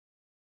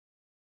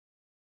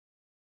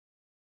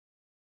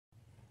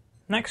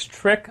Next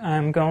trick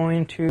I'm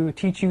going to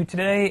teach you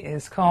today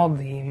is called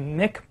the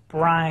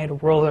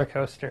Mcbride roller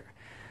coaster.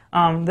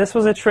 This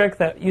was a trick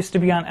that used to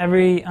be on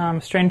every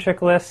string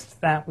trick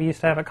list that we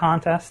used to have at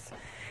contests.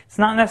 It's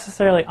not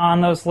necessarily on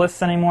those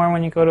lists anymore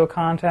when you go to a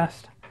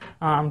contest,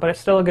 but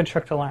it's still a good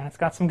trick to learn. It's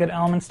got some good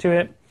elements to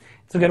it.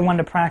 It's a good one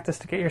to practice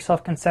to get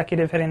yourself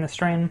consecutive hitting the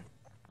string.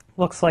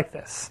 Looks like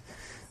this.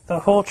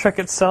 The whole trick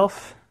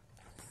itself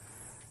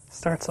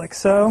starts like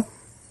so.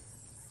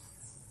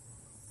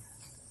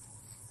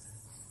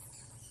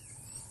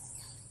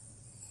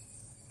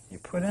 You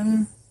put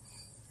in.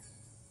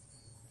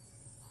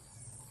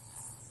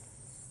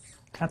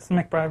 That's the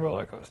Mcbride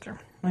roller coaster.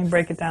 Let me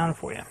break it down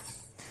for you.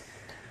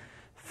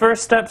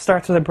 First step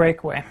starts with a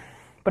breakaway.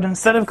 But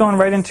instead of going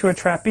right into a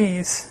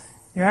trapeze,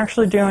 you're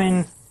actually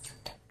doing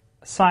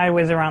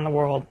sideways around the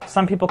world.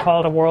 Some people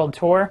call it a world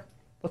tour.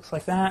 Looks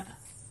like that.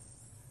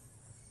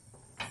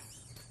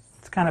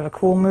 It's kind of a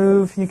cool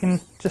move. You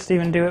can just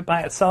even do it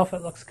by itself.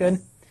 It looks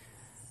good.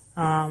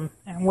 And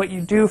what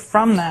you do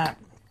from that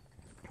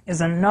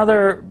is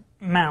another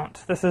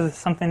mount. This is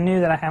something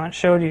new that I haven't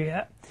showed you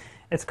yet.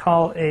 It's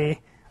called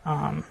a,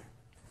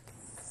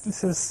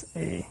 this is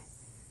a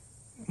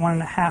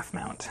 1.5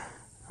 mount.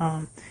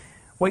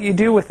 What you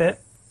do with it,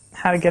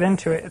 how to get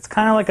into it, it's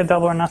kind of like a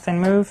double or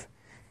nothing move.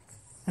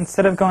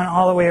 Instead of going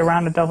all the way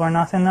around a double or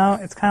nothing though,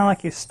 it's kind of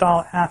like you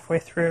stall it halfway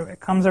through. It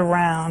comes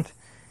around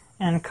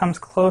and comes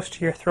close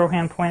to your throw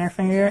hand pointer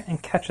finger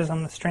and catches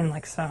on the string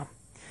like so.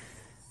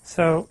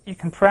 So you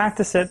can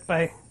practice it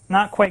by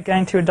not quite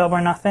getting to a double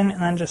or nothing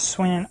and then just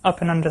swinging up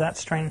and under that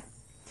string.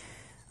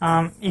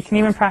 You can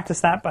even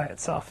practice that by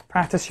itself.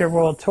 Practice your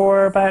world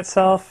tour by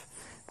itself,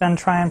 then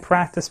try and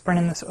practice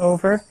bringing this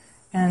over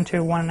into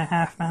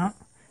 1.5 mount.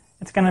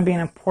 It's going to be an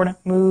important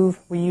move.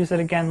 We use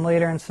it again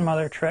later in some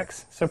other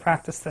tricks, so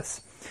practice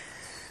this.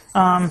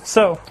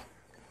 So,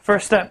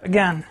 first step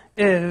again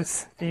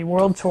is the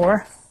world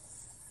tour.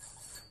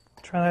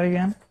 Try that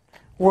again.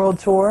 World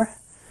tour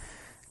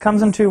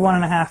comes into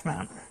 1.5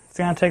 mount. It's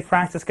going to take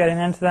practice getting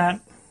into that,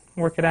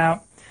 work it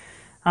out.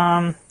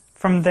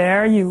 From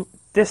there, you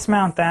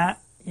dismount that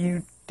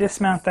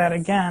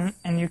again,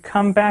 and you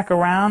come back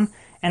around,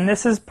 and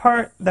this is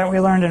part that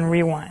we learned in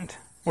Rewind,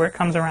 where it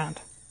comes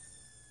around,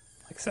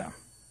 like so.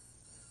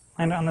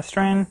 Land it on the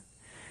string.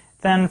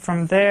 Then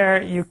from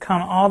there, you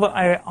come all the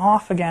way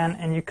off again,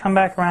 and you come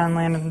back around and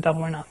land in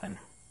double or nothing.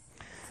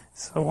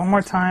 So one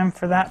more time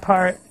for that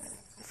part.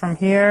 From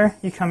here,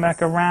 you come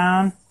back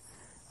around,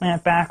 land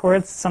it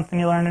backwards, something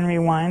you learned in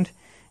Rewind.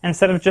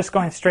 Instead of just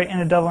going straight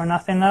into double or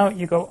nothing though,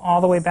 you go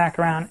all the way back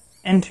around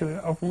into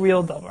a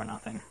real double or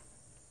nothing.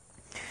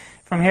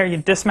 From here you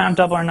dismount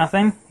double or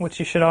nothing, which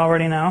you should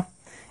already know.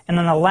 And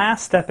then the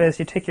last step is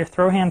you take your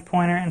throw hand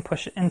pointer and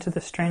push it into the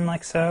string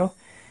like so,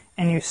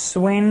 and you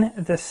swing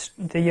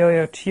the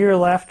yo-yo to your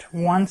left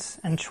once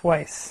and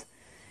twice.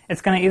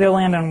 It's going to either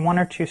land on one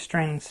or two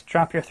strings.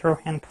 Drop your throw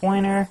hand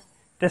pointer,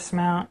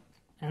 dismount,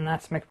 and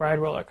that's Mcbride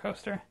roller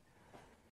coaster.